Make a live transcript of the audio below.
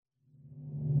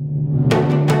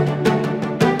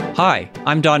Hi,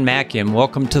 I'm Don Mackey, and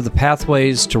welcome to the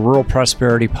Pathways to Rural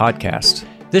Prosperity podcast.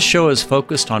 This show is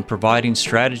focused on providing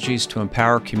strategies to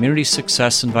empower community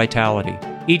success and vitality.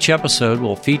 Each episode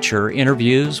will feature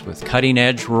interviews with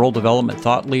cutting-edge rural development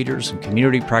thought leaders and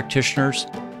community practitioners,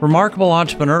 remarkable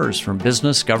entrepreneurs from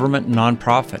business, government, and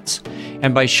nonprofits,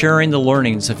 and by sharing the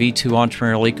learnings of E2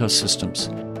 entrepreneurial ecosystems.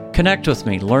 Connect with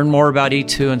me, learn more about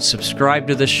E2, and subscribe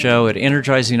to this show at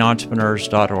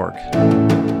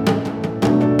energizingentrepreneurs.org.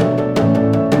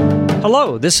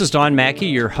 Hello, this is Don Mackey,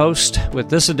 your host with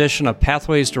this edition of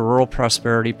Pathways to Rural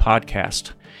Prosperity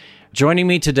podcast. Joining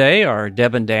me today are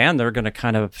Deb and Dan. They're going to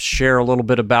kind of share a little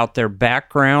bit about their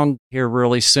background here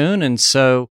really soon. And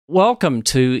so welcome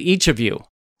to each of you.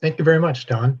 Thank you very much,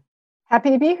 Don.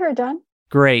 Happy to be here, Don.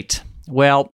 Great.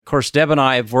 Well, of course, Deb and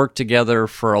I have worked together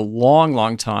for a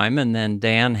long time, and then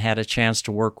Dan had a chance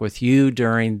to work with you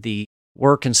during the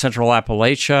work in Central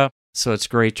Appalachia. So it's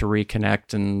great to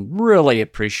reconnect and really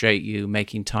appreciate you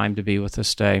making time to be with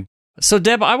us today. So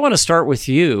Deb, I want to start with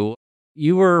you.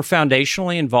 You were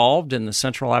foundationally involved in the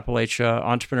Central Appalachia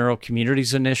Entrepreneurial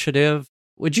Communities Initiative.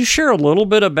 Would you share a little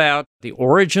bit about the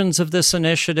origins of this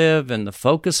initiative and the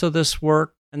focus of this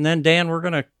work? And then Dan, we're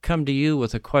going to come to you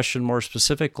with a question more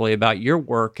specifically about your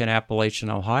work in Appalachian,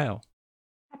 Ohio.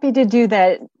 Happy to do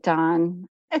that, Don.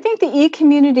 I think the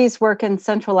e-communities work in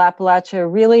Central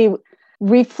Appalachia really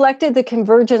reflected the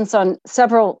convergence on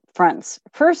several fronts.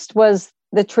 First was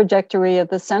the trajectory of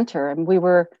the center, and we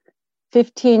were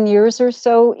 15 years or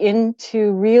so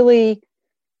into really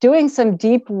doing some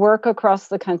deep work across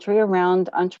the country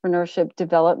around entrepreneurship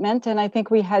development. And I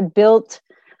think we had built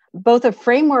both a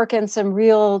framework and some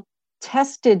real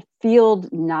tested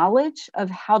field knowledge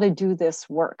of how to do this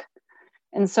work.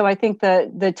 And so I think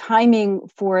the timing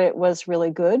for it was really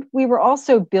good. We were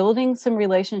also building some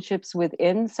relationships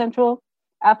within Central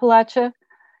Appalachia,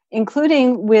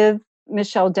 including with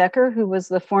Michelle Decker, who was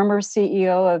the former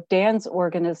CEO of Dan's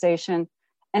organization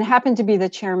and happened to be the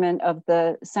chairman of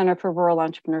the Center for Rural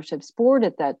Entrepreneurship's board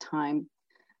at that time.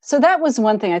 So that was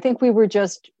one thing. I think we were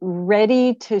just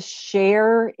ready to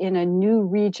share in a new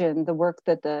region the work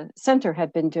that the center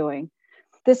had been doing.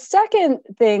 The second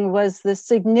thing was the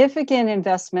significant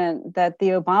investment that the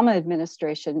Obama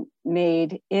administration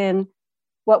made in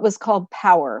what was called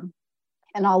POWER.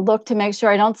 And I'll look to make sure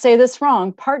I don't say this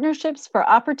wrong, Partnerships for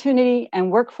Opportunity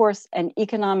and Workforce and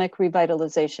Economic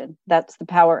Revitalization. That's the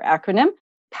POWER acronym.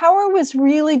 POWER was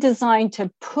really designed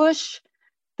to push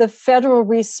the federal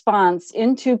response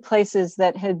into places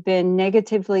that had been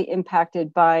negatively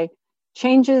impacted by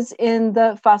changes in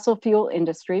the fossil fuel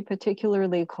industry,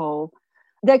 particularly coal,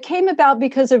 that came about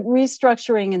because of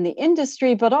restructuring in the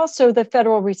industry, but also the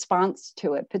federal response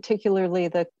to it, particularly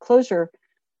the closure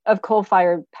of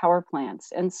coal-fired power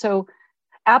plants. And so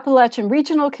Appalachian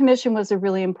Regional Commission was a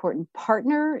really important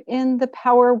partner in the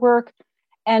POWER work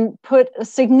and put a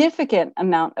significant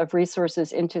amount of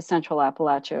resources into Central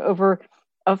Appalachia over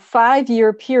a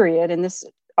 5-year period. And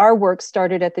our work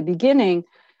started at the beginning.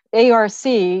 ARC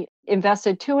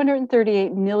invested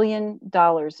 $238 million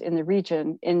in the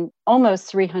region in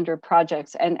almost 300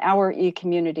 projects, and our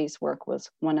e-communities work was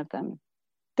one of them.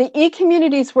 The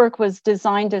e-communities work was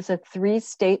designed as a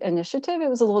 3-state initiative. It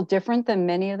was a little different than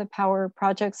many of the POWER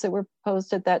projects that were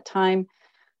proposed at that time.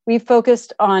 We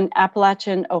focused on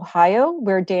Appalachian, Ohio,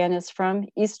 where Dan is from,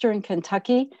 Eastern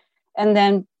Kentucky, and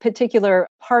then particular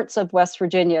parts of West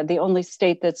Virginia, the only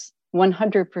state that's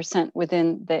 100%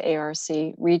 within the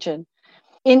ARC region.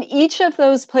 In each of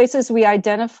those places, we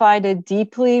identified a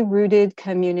deeply rooted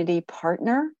community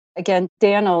partner. Again,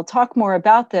 Dan will talk more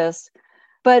about this,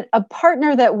 but a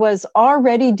partner that was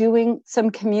already doing some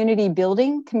community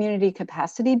building, community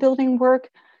capacity building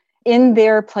work in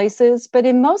their places. But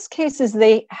in most cases,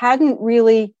 they hadn't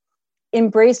really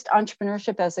embraced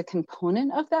entrepreneurship as a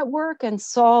component of that work and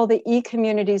saw the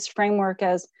e-communities framework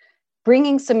as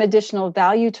bringing some additional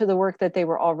value to the work that they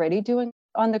were already doing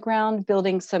on the ground,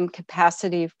 building some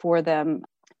capacity for them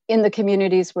in the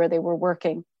communities where they were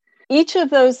working. Each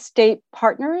of those state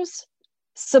partners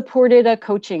supported a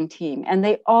coaching team, and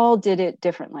they all did it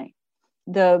differently.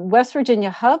 The West Virginia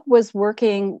hub was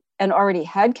working and already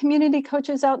had community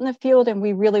coaches out in the field, and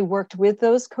we really worked with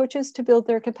those coaches to build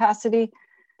their capacity.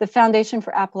 The Foundation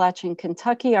for Appalachian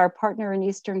Kentucky, our partner in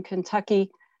Eastern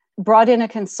Kentucky, brought in a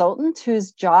consultant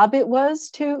whose job it was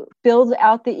to build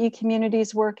out the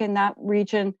e-communities work in that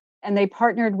region. And they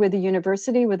partnered with the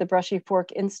university, with the Brushy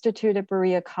Fork Institute at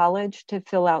Berea College, to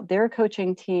fill out their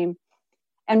coaching team.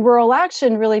 And Rural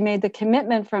Action really made the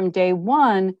commitment from day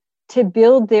one to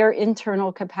build their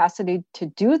internal capacity to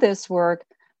do this work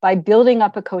by building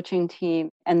up a coaching team.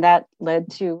 And that led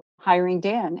to hiring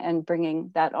Dan and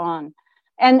bringing that on.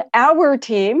 And our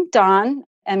team, Don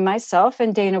and myself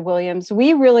and Dana Williams,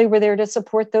 we really were there to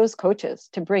support those coaches,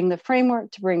 to bring the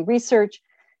framework, to bring research,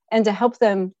 and to help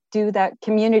them do that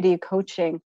community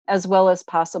coaching as well as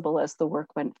possible as the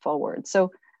work went forward.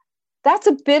 So that's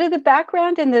a bit of the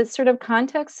background and the sort of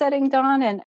context setting, Don,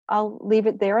 and I'll leave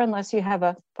it there unless you have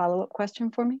a follow-up question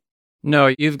for me.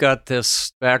 No, you've got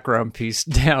this background piece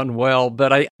down well,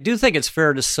 but I do think it's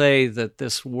fair to say that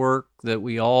this work that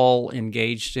we all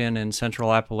engaged in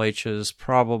Central Appalachia has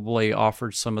probably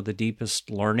offered some of the deepest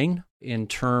learning in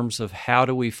terms of how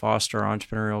do we foster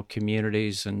entrepreneurial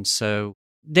communities. And so,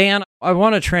 Dan, I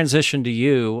want to transition to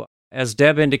you. As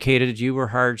Deb indicated, you were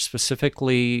hired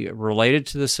specifically related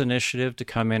to this initiative to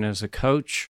come in as a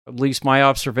coach. At least my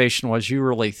observation was you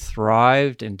really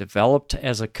thrived and developed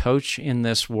as a coach in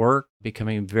this work,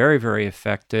 becoming very, very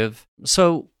effective.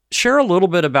 So share a little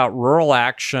bit about Rural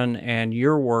Action and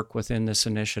your work within this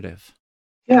initiative.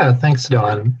 Yeah, thanks,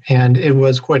 Don. And it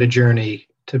was quite a journey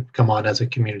to come on as a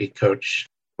community coach,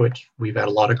 which we've had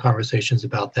a lot of conversations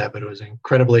about that, but it was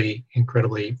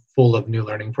incredibly full of new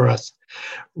learning for us.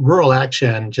 Rural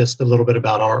Action, just a little bit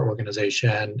about our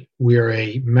organization. We're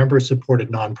a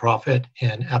member-supported nonprofit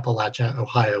in Appalachia,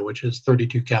 Ohio, which is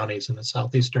 32 counties in the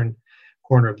southeastern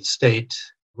corner of the state.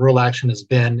 Rural Action has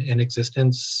been in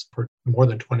existence for more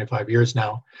than 25 years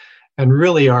now. And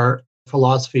really our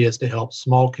philosophy is to help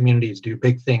small communities do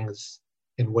big things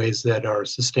in ways that are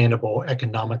sustainable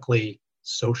economically,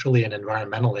 socially, and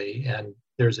environmentally. And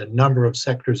there's a number of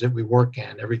sectors that we work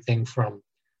in, everything from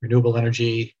renewable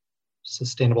energy,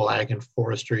 sustainable ag and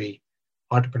forestry,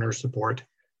 entrepreneur support,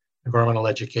 environmental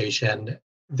education.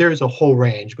 There's a whole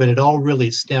range, but it all really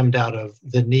stemmed out of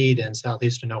the need in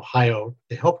southeastern Ohio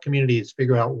to help communities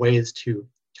figure out ways to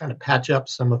kind of patch up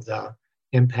some of the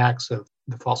impacts of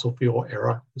the fossil fuel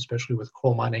era, especially with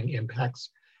coal mining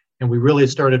impacts. And we really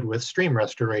started with stream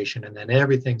restoration, and then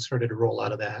everything started to roll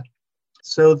out of that.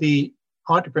 So the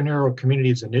Entrepreneurial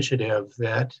Communities Initiative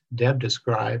that Deb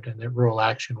described and that Rural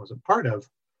Action was a part of,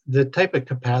 the type of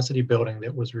capacity building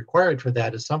that was required for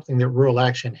that is something that Rural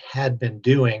Action had been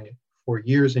doing for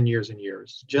years and years and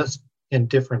years, just in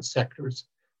different sectors.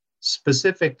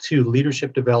 Specific to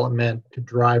leadership development to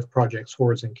drive projects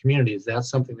forward in communities, that's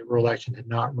something that Rural Action had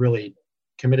not really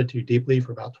committed to deeply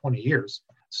for about 20 years.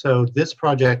 So this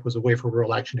project was a way for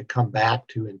Rural Action to come back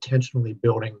to intentionally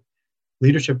building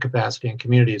leadership capacity in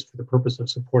communities for the purpose of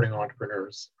supporting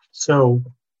entrepreneurs. So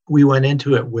we went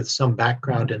into it with some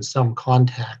background and some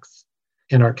contacts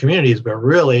in our communities, but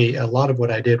really a lot of what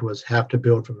I did was have to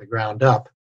build from the ground up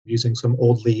using some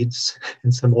old leads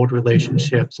and some old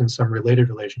relationships and some related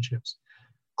relationships.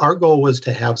 Our goal was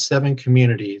to have 7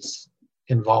 communities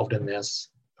involved in this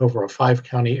over a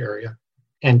 5-county area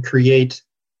and create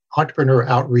entrepreneur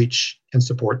outreach and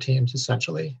support teams,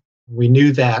 essentially. We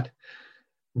knew that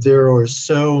there were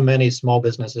so many small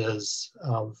businesses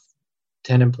of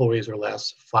 10 employees or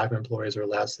less, 5 employees or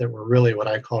less, that were really what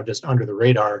I call just under the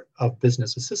radar of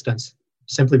business assistance,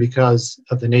 simply because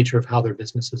of the nature of how their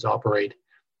businesses operate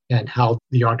and how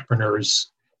the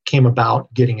entrepreneurs came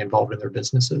about getting involved in their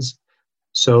businesses.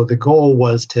 So the goal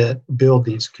was to build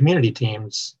these community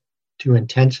teams to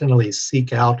intentionally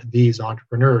seek out these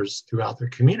entrepreneurs throughout their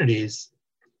communities,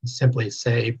 and simply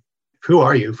say, who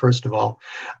are you, first of all?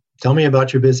 Tell me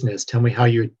about your business. Tell me how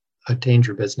you attained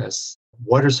your business.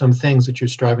 What are some things that you're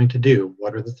striving to do?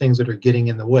 What are the things that are getting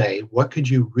in the way? What could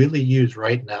you really use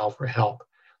right now for help?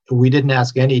 We didn't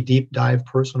ask any deep dive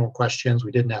personal questions.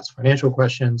 We didn't ask financial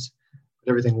questions, but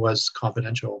everything was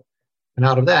confidential. And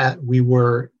out of that, we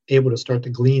were able to start to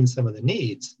glean some of the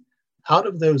needs. Out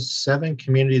of those 7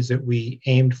 communities that we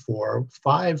aimed for,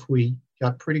 5 we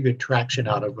got pretty good traction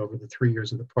out of over the 3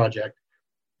 years of the project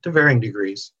to varying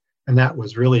degrees. And that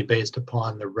was really based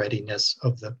upon the readiness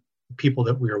of the people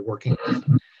that we were working with.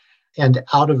 And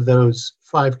out of those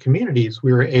 5 communities,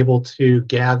 we were able to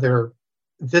gather,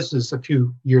 this is a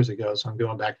few years ago, so I'm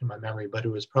going back to my memory, but it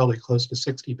was probably close to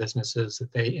 60 businesses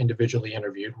that they individually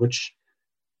interviewed, which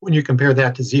when you compare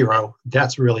that to 0,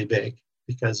 that's really big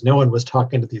because no one was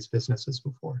talking to these businesses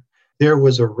before. There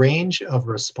was a range of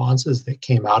responses that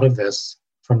came out of this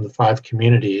from the 5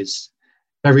 communities,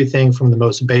 everything from the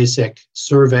most basic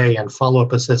survey and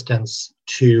follow-up assistance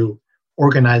to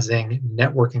organizing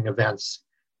networking events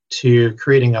to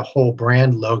creating a whole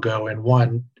brand logo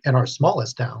in our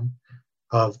smallest town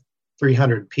of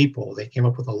 300 people. They came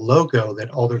up with a logo that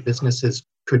all their businesses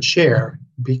could share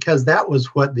because that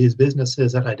was what these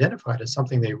businesses had identified as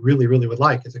something they really, really would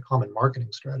like as a common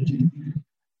marketing strategy.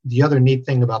 The other neat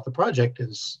thing about the project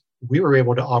is we were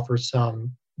able to offer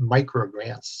some micro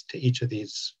grants to each of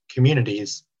these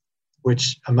communities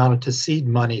which amounted to seed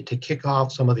money to kick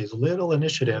off some of these little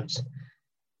initiatives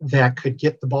that could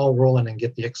get the ball rolling and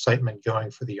get the excitement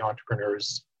going for the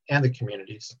entrepreneurs and the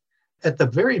communities. At the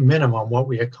very minimum, what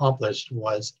we accomplished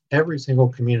was every single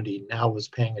community now was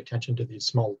paying attention to these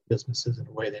small businesses in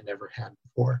a way they never had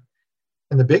before.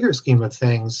 In the bigger scheme of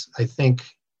things, I think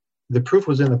the proof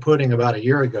was in the pudding about a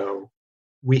year ago.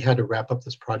 We had to wrap up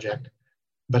this project,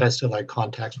 but I still had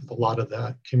contacts with a lot of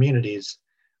the communities.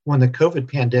 When the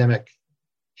COVID pandemic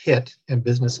hit and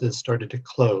businesses started to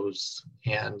close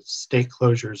and state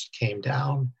closures came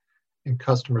down and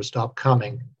customers stopped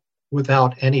coming,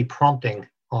 without any prompting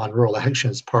on Rural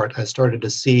Action's part, I started to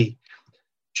see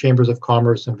chambers of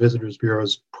commerce and visitors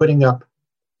bureaus putting up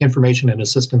information and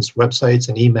assistance websites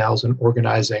and emails and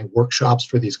organizing workshops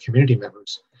for these community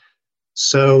members.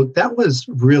 So that was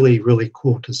really, really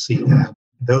cool to see that.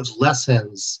 Those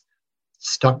lessons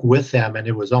stuck with them, and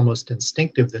it was almost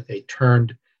instinctive that they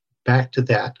turned back to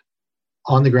that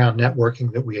on-the-ground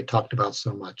networking that we had talked about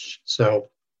so much. So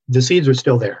the seeds are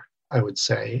still there, I would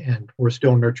say, and we're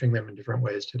still nurturing them in different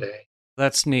ways today.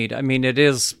 That's neat. I mean, it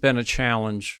has been a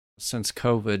challenge since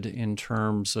COVID in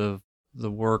terms of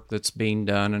the work that's being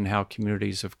done and how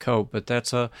communities have coped, but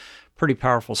that's a pretty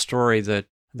powerful story that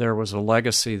there was a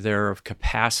legacy there of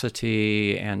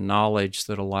capacity and knowledge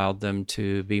that allowed them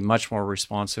to be much more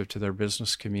responsive to their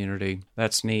business community.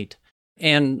 That's neat.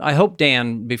 And I hope,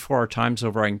 Dan, before our time's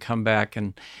over, I can come back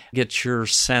and get your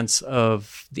sense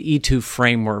of the E2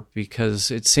 framework,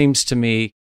 because it seems to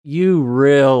me you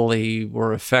really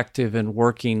were effective in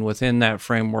working within that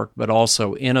framework, but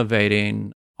also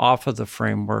innovating off of the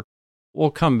framework. We'll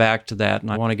come back to that,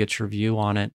 and I want to get your view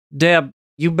on it. Deb,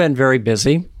 you've been very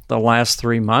busy the last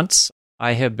 3 months.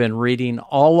 I have been reading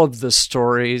all of the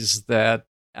stories that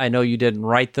I know you didn't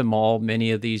write them all.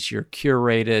 Many of these you're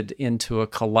curated into a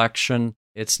collection.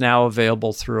 It's now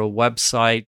available through a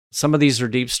website. Some of these are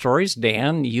deep stories.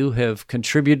 Dan, you have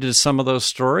contributed to some of those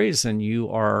stories, and you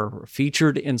are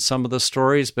featured in some of the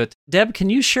stories. But Deb, can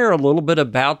you share a little bit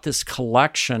about this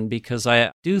collection? Because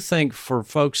I do think for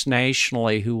folks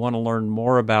nationally who want to learn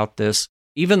more about this,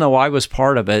 even though I was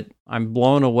part of it, I'm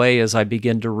blown away as I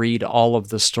begin to read all of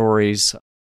the stories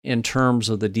in terms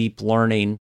of the deep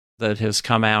learning that has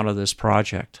come out of this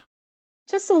project.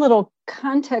 Just a little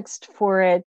context for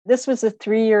it. This was a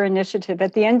 3-year initiative.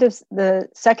 At the end of the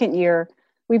second year,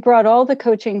 we brought all the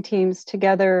coaching teams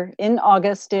together in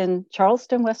August in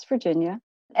Charleston, West Virginia.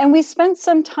 And we spent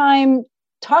some time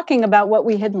talking about what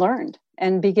we had learned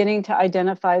and beginning to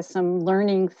identify some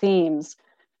learning themes.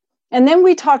 And then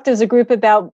we talked as a group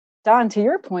about, Don, to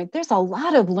your point, there's a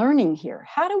lot of learning here.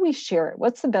 How do we share it?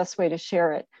 What's the best way to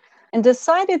share it? And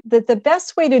decided that the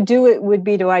best way to do it would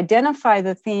be to identify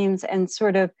the themes and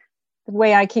sort of, the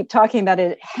way I keep talking about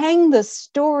it, hang the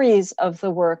stories of the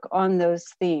work on those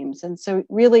themes. And so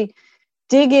really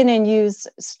dig in and use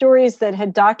stories that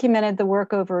had documented the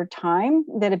work over time,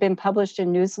 that had been published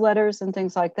in newsletters and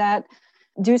things like that,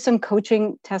 do some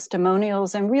coaching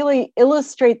testimonials, and really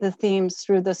illustrate the themes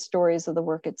through the stories of the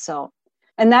work itself.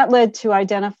 And that led to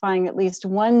identifying at least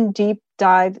one deep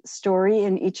dive story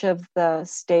in each of the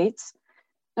states.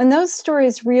 And those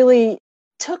stories really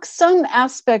took some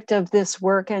aspect of this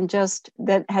work and just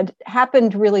that had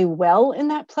happened really well in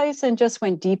that place and just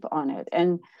went deep on it.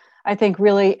 And I think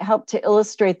really helped to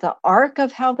illustrate the arc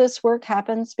of how this work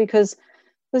happens, because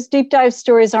those deep dive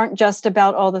stories aren't just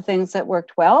about all the things that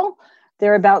worked well.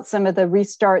 They're about some of the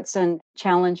restarts and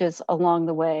challenges along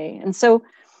the way. And so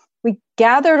we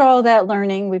gathered all that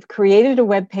learning. We've created a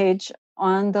webpage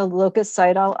on the Locus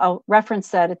site. I'll reference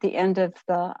that at the end of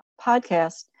the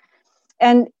podcast.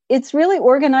 And it's really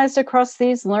organized across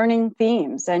these learning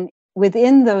themes. And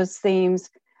within those themes,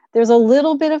 there's a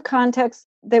little bit of context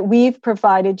that we've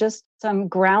provided, just some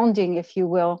grounding, if you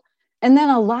will, and then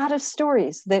a lot of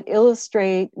stories that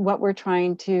illustrate what we're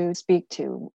trying to speak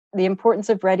to, the importance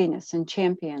of readiness and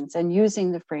champions and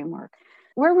using the framework.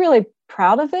 We're really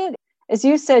proud of it. As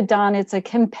you said, Don, it's a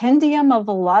compendium of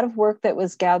a lot of work that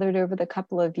was gathered over the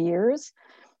couple of years.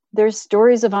 There's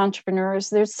stories of entrepreneurs.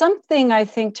 There's something, I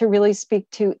think, to really speak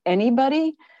to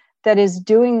anybody that is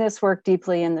doing this work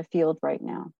deeply in the field right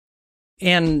now.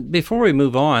 And before we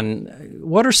move on,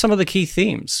 what are some of the key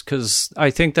themes? Because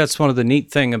I think that's one of the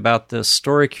neat thing about this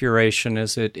story curation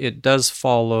is it does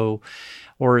follow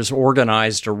or is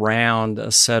organized around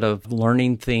a set of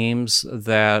learning themes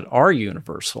that are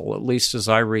universal, at least as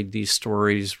I read these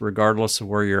stories, regardless of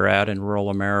where you're at in rural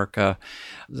America.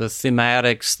 The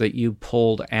thematics that you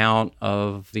pulled out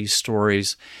of these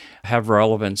stories have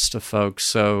relevance to folks.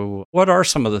 So what are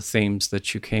some of the themes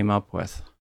that you came up with?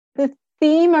 The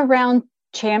theme around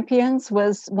champions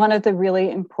was one of the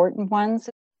really important ones.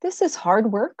 This is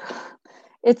hard work.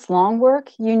 It's long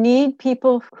work. You need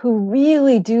people who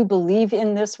really do believe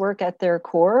in this work at their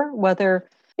core, whether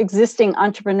existing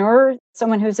entrepreneur,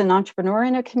 someone who's an entrepreneur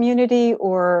in a community,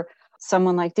 or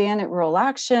someone like Dan at Rural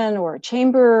Action, or a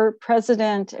chamber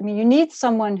president. I mean, you need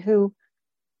someone who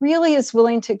really is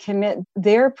willing to commit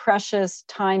their precious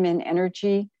time and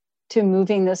energy to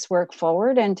moving this work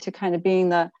forward and to kind of being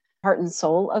the heart and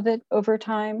soul of it over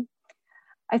time.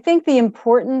 I think the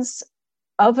importance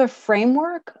of a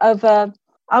framework,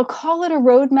 I'll call it a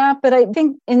roadmap, but I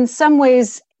think in some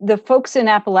ways the folks in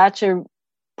Appalachia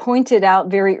pointed out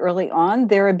very early on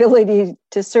their ability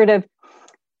to sort of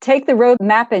take the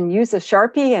roadmap and use a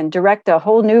Sharpie and direct a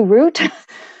whole new route,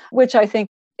 which I think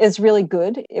is really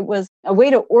good. It was a way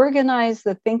to organize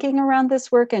the thinking around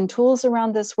this work and tools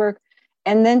around this work,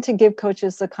 and then to give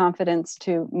coaches the confidence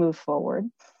to move forward.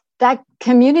 That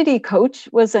community coach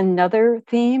was another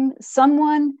theme,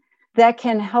 someone that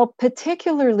can help,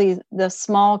 particularly the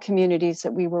small communities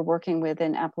that we were working with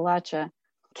in Appalachia,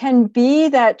 can be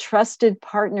that trusted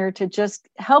partner to just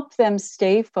help them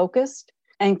stay focused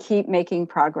and keep making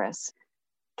progress.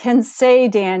 Can say,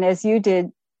 Dan, as you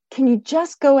did, can you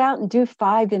just go out and do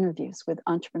 5 interviews with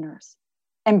entrepreneurs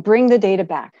and bring the data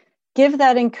back? Give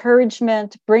that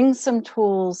encouragement, bring some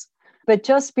tools, but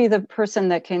just be the person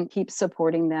that can keep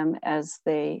supporting them as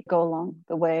they go along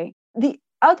the way. The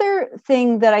other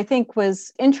thing that I think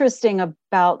was interesting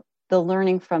about the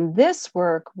learning from this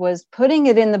work was putting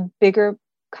it in the bigger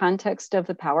context of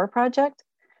the Power Project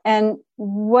and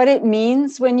what it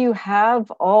means when you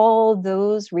have all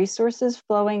those resources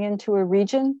flowing into a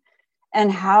region, and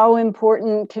how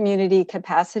important community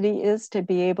capacity is to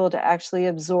be able to actually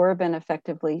absorb and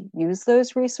effectively use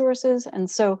those resources.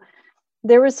 And so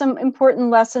there were some important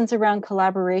lessons around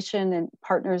collaboration and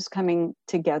partners coming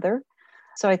together.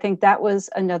 So I think that was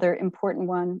another important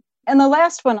one. And the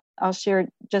last one I'll share,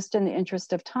 just in the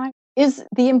interest of time, is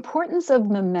the importance of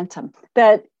momentum.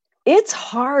 That it's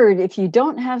hard if you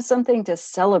don't have something to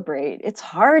celebrate. It's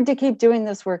hard to keep doing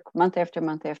this work month after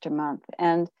month after month.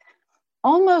 And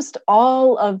almost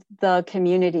all of the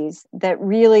communities that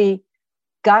really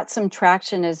got some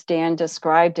traction, as Dan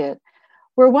described it,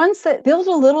 were ones that built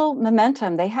a little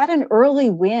momentum. They had an early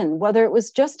win, whether it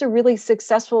was just a really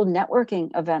successful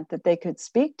networking event that they could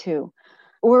speak to,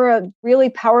 or a really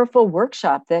powerful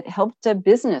workshop that helped a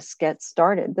business get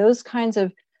started. Those kinds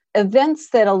of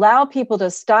events that allow people to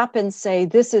stop and say,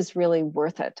 this is really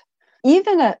worth it.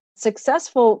 Even a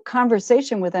successful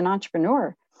conversation with an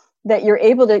entrepreneur that you're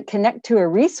able to connect to a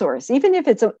resource, even if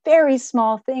it's a very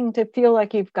small thing, to feel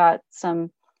like you've got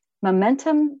some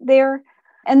momentum there.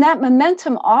 And that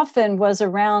momentum often was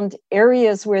around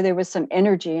areas where there was some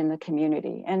energy in the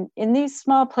community. And in these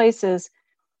small places,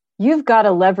 you've got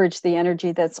to leverage the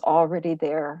energy that's already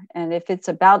there. And if it's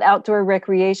about outdoor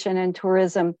recreation and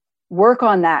tourism, work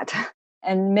on that.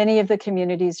 And many of the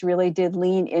communities really did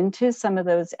lean into some of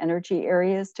those energy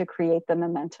areas to create the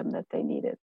momentum that they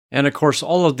needed. And of course,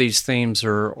 all of these themes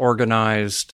are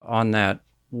organized on that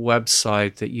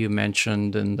website that you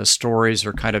mentioned, and the stories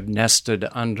are kind of nested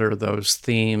under those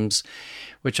themes,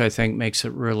 which I think makes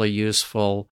it really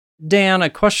useful. Dan, a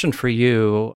question for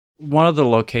you. One of the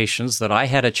locations that I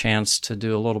had a chance to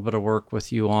do a little bit of work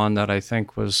with you on that I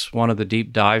think was one of the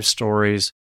deep dive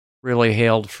stories really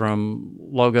hailed from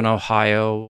Logan,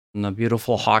 Ohio, and the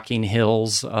beautiful Hocking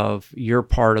Hills of your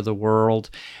part of the world.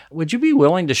 Would you be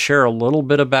willing to share a little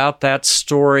bit about that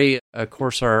story? Of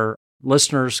course, our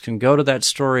listeners can go to that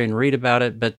story and read about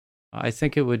it, but I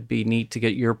think it would be neat to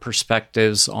get your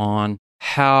perspectives on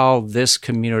how this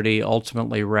community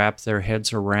ultimately wrapped their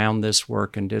heads around this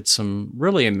work and did some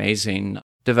really amazing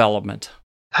development.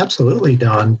 Absolutely,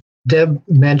 Don. Deb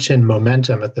mentioned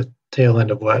momentum at the tail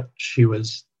end of what she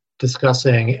was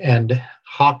discussing, and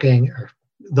Hocking,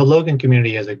 the Logan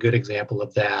community is a good example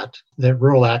of that. That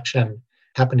Rural Action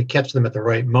happened to catch them at the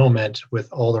right moment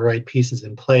with all the right pieces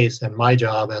in place. And my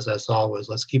job, as I saw, was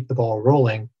let's keep the ball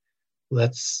rolling.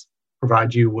 Let's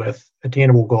provide you with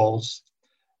attainable goals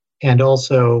and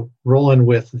also rolling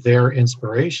with their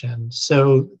inspiration.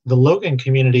 So the Logan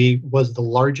community was the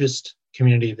largest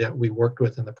community that we worked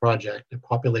with in the project, a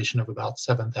population of about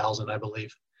 7,000, I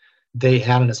believe. They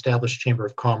had an established chamber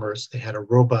of commerce. They had a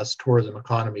robust tourism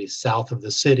economy south of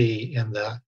the city in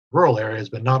the rural areas,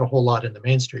 but not a whole lot in the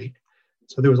main street.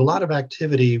 So there was a lot of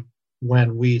activity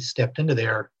when we stepped into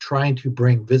there trying to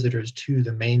bring visitors to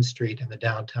the main street in the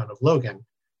downtown of Logan.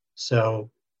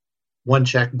 So one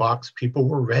checkbox, people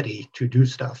were ready to do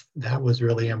stuff. That was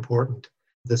really important.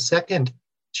 The second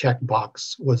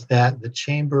checkbox was that the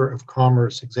Chamber of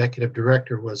Commerce executive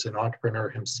director was an entrepreneur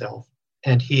himself.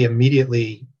 And he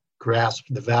immediately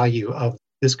grasped the value of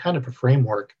this kind of a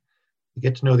framework to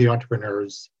get to know the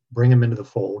entrepreneurs, bring them into the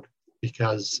fold,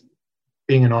 because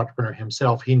being an entrepreneur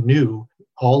himself, he knew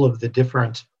all of the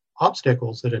different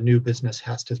obstacles that a new business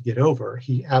has to get over.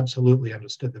 He absolutely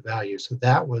understood the value. So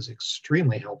that was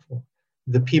extremely helpful.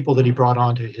 The people that he brought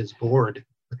onto his board,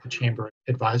 the Chamber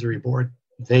Advisory Board,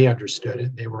 they understood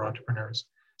it. They were entrepreneurs.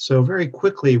 So very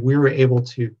quickly, we were able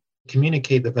to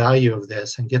communicate the value of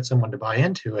this and get someone to buy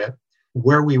into it.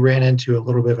 Where we ran into a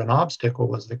little bit of an obstacle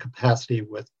was the capacity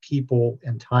with people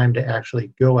and time to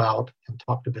actually go out and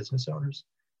talk to business owners.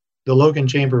 The Logan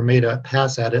Chamber made a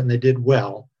pass at it and they did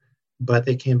well, but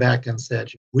they came back and said,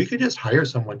 we could just hire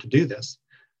someone to do this.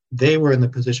 They were in the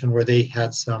position where they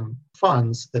had some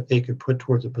funds that they could put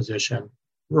towards a position.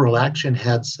 Rural Action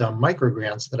had some micro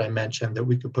grants that I mentioned that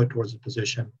we could put towards a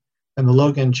position. And the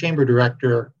Logan Chamber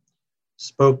director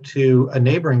spoke to a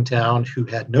neighboring town who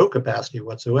had no capacity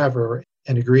whatsoever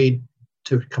and agreed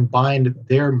to combine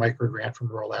their micro grant from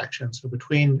Rural Action. So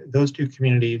between those two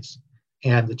communities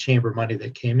and the chamber money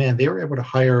that came in, they were able to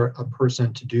hire a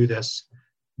person to do this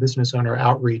business owner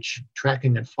outreach,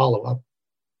 tracking and follow-up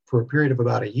for a period of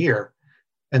about a year.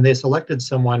 And they selected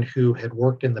someone who had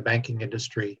worked in the banking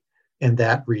industry in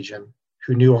that region,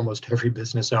 who knew almost every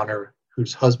business owner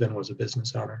whose husband was a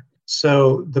business owner.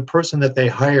 So the person that they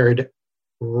hired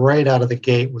right out of the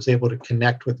gate was able to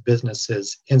connect with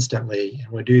businesses instantly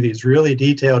and would do these really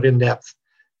detailed, in-depth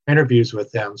interviews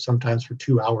with them. Sometimes for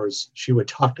 2 hours, she would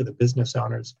talk to the business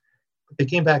owners. But they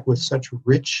came back with such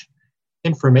rich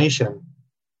information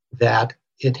that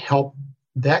it helped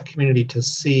that community to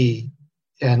see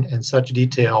in such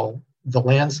detail the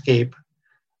landscape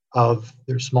of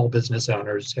their small business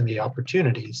owners and the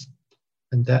opportunities.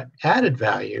 And that added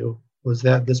value was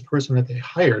that this person that they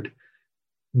hired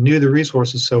knew the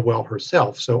resources so well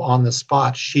herself. So on the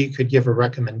spot, she could give a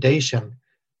recommendation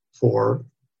for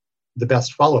the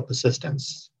best follow-up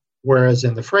assistance. Whereas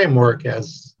in the framework,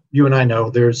 as you and I know,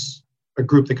 there's a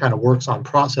group that kind of works on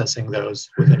processing those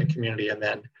within a community and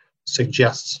then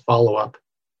suggests follow-up.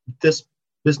 This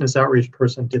business outreach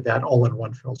person did that all in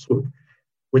one fell swoop,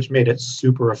 which made it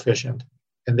super efficient.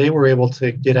 And they were able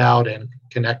to get out and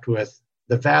connect with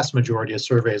the vast majority of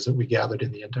surveys that we gathered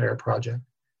in the entire project.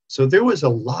 So there was a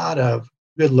lot of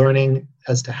good learning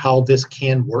as to how this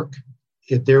can work.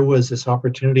 There was this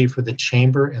opportunity for the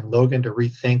Chamber and Logan to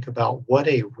rethink about what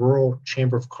a rural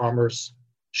Chamber of Commerce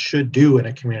should do in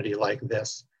a community like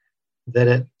this, that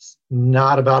it's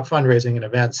not about fundraising and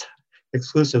events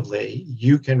exclusively.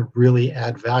 You can really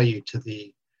add value to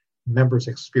the members'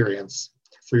 experience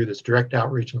through this direct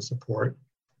outreach and support.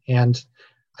 And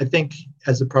I think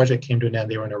as the project came to an end,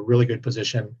 they were in a really good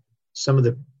position. Some of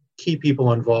the key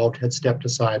people involved had stepped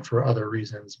aside for other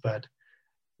reasons, but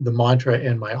the mantra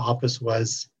in my office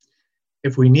was,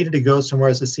 if we needed to go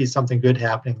somewhere to see something good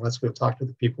happening, let's go talk to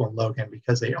the people in Logan,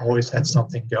 because they always had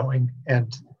something going.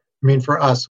 And I mean, for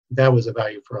us, that was a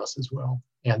value for us as well.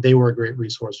 And they were a great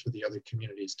resource for the other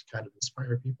communities to kind of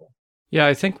inspire people. Yeah,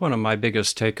 I think one of my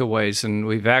biggest takeaways, and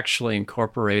we've actually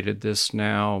incorporated this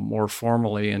now more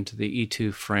formally into the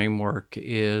E2 framework,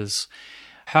 is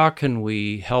how can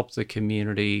we help the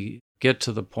community get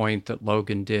to the point that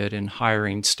Logan did in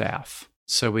hiring staff?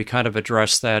 So we kind of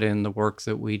addressed that in the work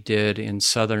that we did in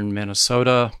southern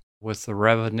Minnesota with the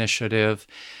REV initiative,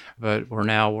 but we're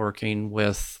now working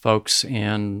with folks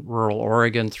in rural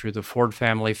Oregon through the Ford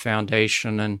Family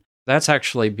Foundation, and that's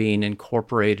actually being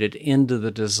incorporated into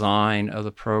the design of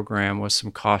the program with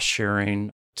some cost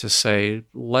sharing to say,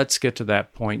 let's get to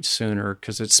that point sooner,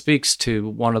 because it speaks to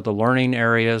one of the learning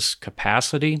areas,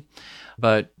 capacity.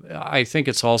 But I think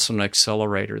it's also an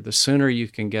accelerator. The sooner you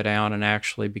can get out and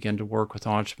actually begin to work with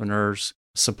entrepreneurs,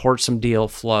 support some deal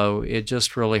flow, it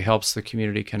just really helps the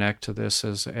community connect to this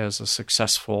as a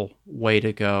successful way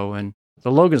to go. And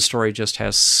the Logan story just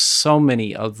has so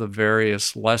many of the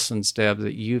various lessons, Deb,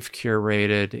 that you've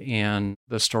curated in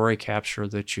the story capture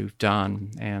that you've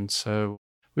done. And so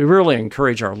we really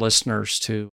encourage our listeners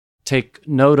to take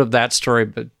note of that story,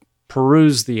 but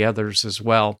peruse the others as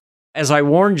well. As I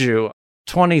warned you,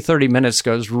 20, 30 minutes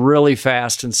goes really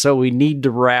fast, and so we need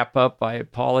to wrap up. I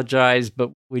apologize,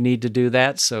 but we need to do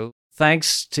that. So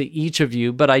thanks to each of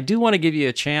you, but I do want to give you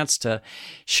a chance to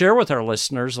share with our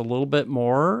listeners a little bit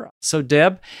more. So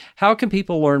Deb, how can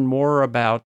people learn more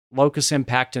about Locus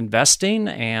Impact Investing?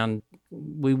 And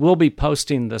we will be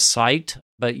posting the site,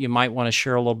 but you might want to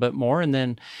share a little bit more. And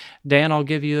then Dan, I'll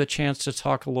give you a chance to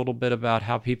talk a little bit about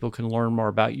how people can learn more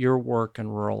about your work in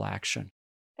rural action.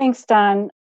 Thanks, Don.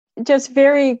 Just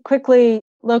very quickly,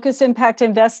 Locus Impact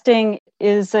Investing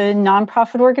is a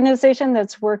nonprofit organization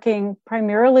that's working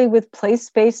primarily with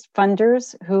place-based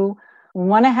funders who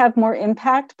want to have more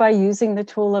impact by using the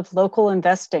tool of local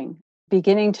investing,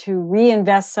 beginning to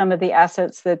reinvest some of the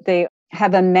assets that they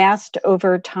have amassed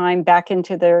over time back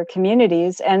into their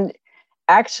communities. And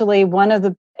actually, one of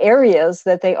the areas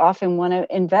that they often want to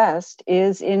invest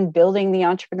is in building the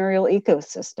entrepreneurial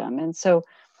ecosystem. And so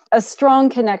a strong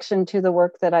connection to the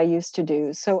work that I used to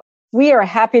do. So we are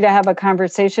happy to have a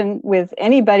conversation with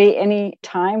anybody,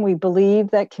 anytime. We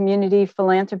believe that community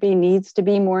philanthropy needs to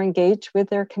be more engaged with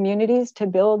their communities to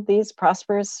build these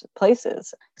prosperous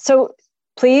places. So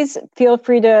please feel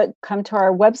free to come to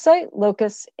our website,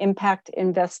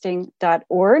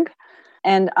 locusimpactinvesting.org.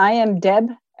 And I am Deb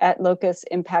at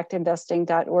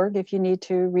locusimpactinvesting.org if you need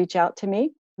to reach out to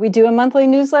me. We do a monthly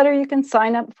newsletter. You can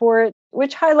sign up for it,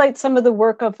 which highlights some of the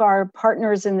work of our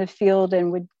partners in the field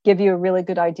and would give you a really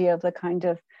good idea of the kind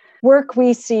of work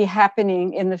we see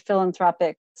happening in the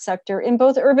philanthropic sector in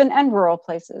both urban and rural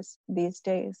places these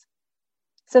days.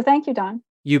 So thank you, Don.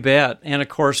 You bet. And of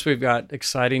course, we've got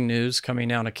exciting news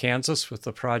coming out of Kansas with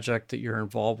the project that you're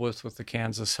involved with the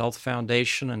Kansas Health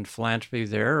Foundation and philanthropy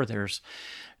there. There's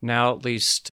now at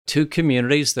least 2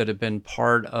 communities that have been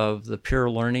part of the peer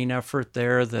learning effort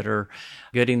there that are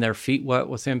getting their feet wet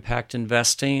with impact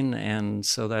investing. And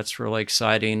so that's really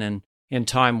exciting. And in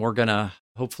time, we're going to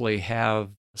hopefully have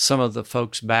some of the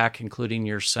folks back, including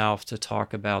yourself, to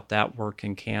talk about that work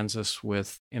in Kansas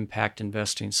with impact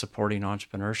investing, supporting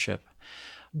entrepreneurship.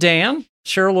 Dan,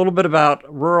 share a little bit about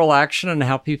Rural Action and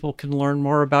how people can learn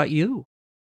more about you.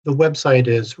 The website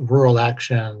is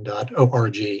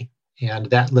ruralaction.org, and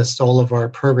that lists all of our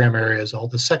program areas, all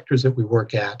the sectors that we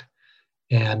work at.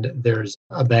 And there's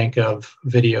a bank of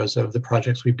videos of the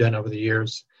projects we've done over the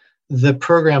years. The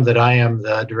program that I am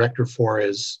the director for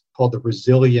is called the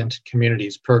Resilient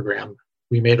Communities Program.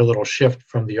 We made a little shift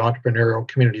from the Entrepreneurial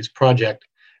Communities Project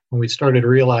when we started to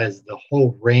realize the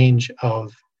whole range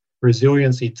of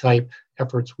resiliency type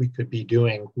efforts we could be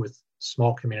doing with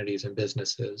small communities and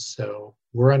businesses. So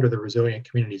we're under the Resilient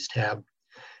Communities tab.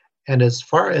 And as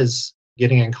far as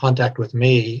getting in contact with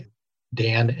me,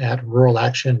 Dan at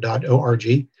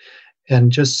ruralaction.org.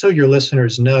 And just so your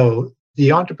listeners know, the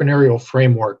entrepreneurial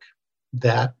framework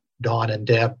that Dawn and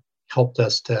Deb helped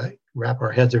us to wrap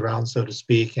our heads around, so to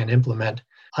speak, and implement,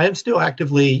 I am still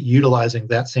actively utilizing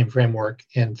that same framework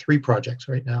in 3 projects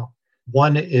right now.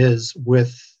 One is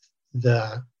with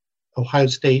the Ohio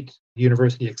State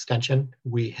University Extension.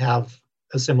 We have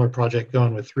a similar project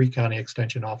going with 3 county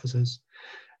extension offices.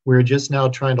 We're just now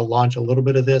trying to launch a little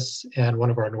bit of this in one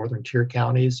of our northern tier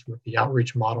counties with the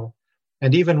outreach model.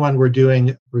 And even when we're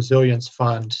doing Resilience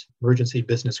Fund emergency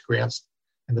business grants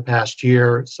in the past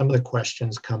year, some of the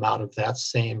questions come out of that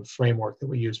same framework that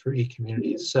we use for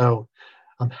e-communities. So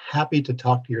I'm happy to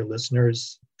talk to your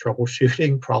listeners,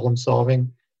 troubleshooting, problem solving.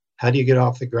 How do you get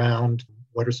off the ground?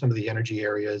 What are some of the energy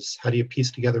areas? How do you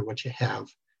piece together what you have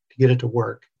to get it to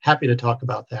work? Happy to talk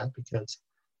about that because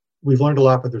we've learned a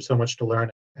lot, but there's so much to learn.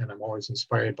 And I'm always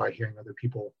inspired by hearing other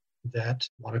people that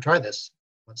want to try this.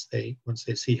 Once they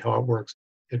see how it works,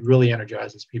 it really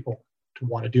energizes people to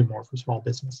want to do more for small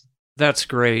business. That's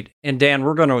great. And Dan,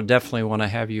 we're going to definitely want to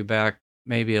have you back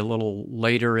maybe a little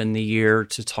later in the year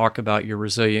to talk about your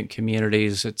resilient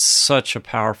communities. It's such a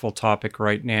powerful topic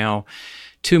right now.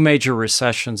 2 major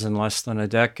recessions in less than a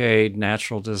decade,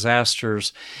 natural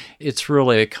disasters. It's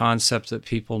really a concept that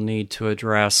people need to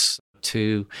address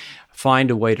to find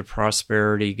a way to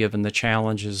prosperity given the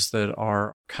challenges that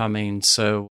are coming.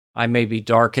 So I may be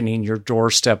darkening your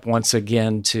doorstep once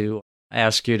again to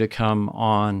ask you to come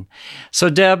on. So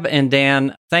Deb and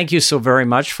Dan, thank you so very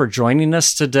much for joining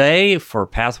us today for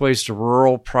Pathways to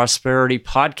Rural Prosperity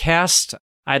podcast.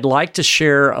 I'd like to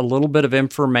share a little bit of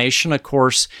information. Of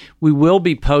course, we will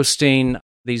be posting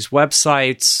these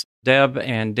websites, Deb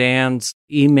and Dan's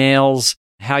emails,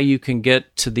 how you can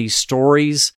get to these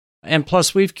stories. And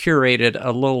plus, we've curated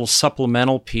a little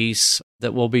supplemental piece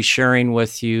that we'll be sharing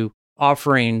with you,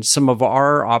 offering some of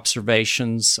our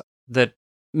observations that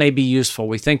may be useful.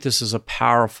 We think this is a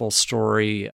powerful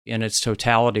story in its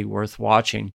totality worth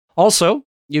watching. Also,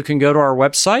 you can go to our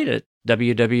website at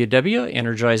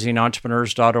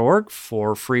www.energizingentrepreneurs.org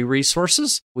for free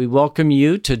resources. We welcome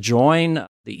you to join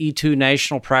the E2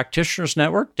 National Practitioners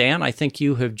Network. Dan, I think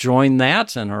you have joined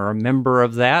that and are a member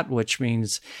of that, which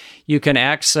means you can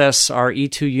access our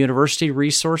E2 University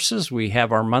resources. We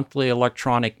have our monthly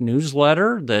electronic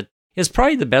newsletter that is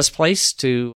probably the best place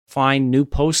to find new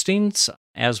postings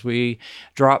as we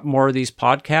drop more of these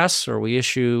podcasts or we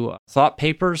issue thought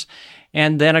papers.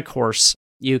 And then, of course,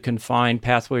 You can find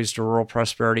Pathways to Rural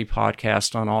Prosperity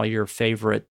podcast on all your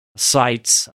favorite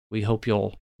sites. We hope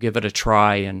you'll give it a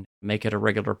try and make it a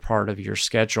regular part of your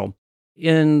schedule.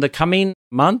 In the coming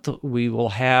month, we will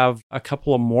have a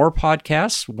couple of more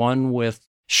podcasts, one with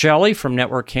Shelley from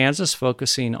Network Kansas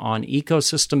focusing on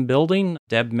ecosystem building.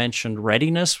 Deb mentioned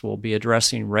readiness. We'll be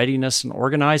addressing readiness and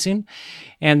organizing.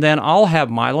 And then I'll have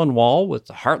Mylan Wall with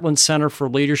the Heartland Center for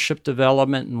Leadership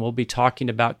Development, and we'll be talking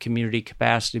about community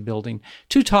capacity building,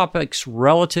 two topics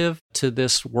relative to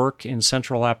this work in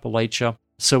Central Appalachia.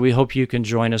 So we hope you can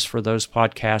join us for those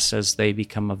podcasts as they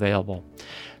become available.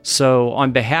 So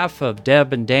on behalf of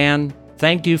Deb and Dan,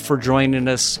 thank you for joining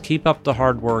us. Keep up the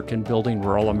hard work in building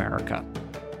rural America.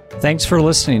 Thanks for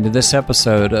listening to this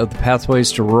episode of the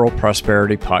Pathways to Rural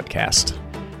Prosperity podcast.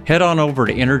 Head on over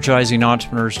to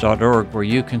energizingentrepreneurs.org where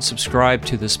you can subscribe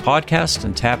to this podcast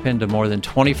and tap into more than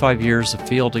 25 years of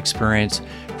field experience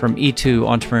from E2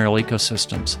 Entrepreneurial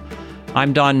Ecosystems.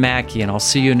 I'm Don Mackey, and I'll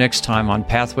see you next time on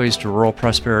Pathways to Rural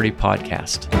Prosperity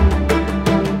podcast.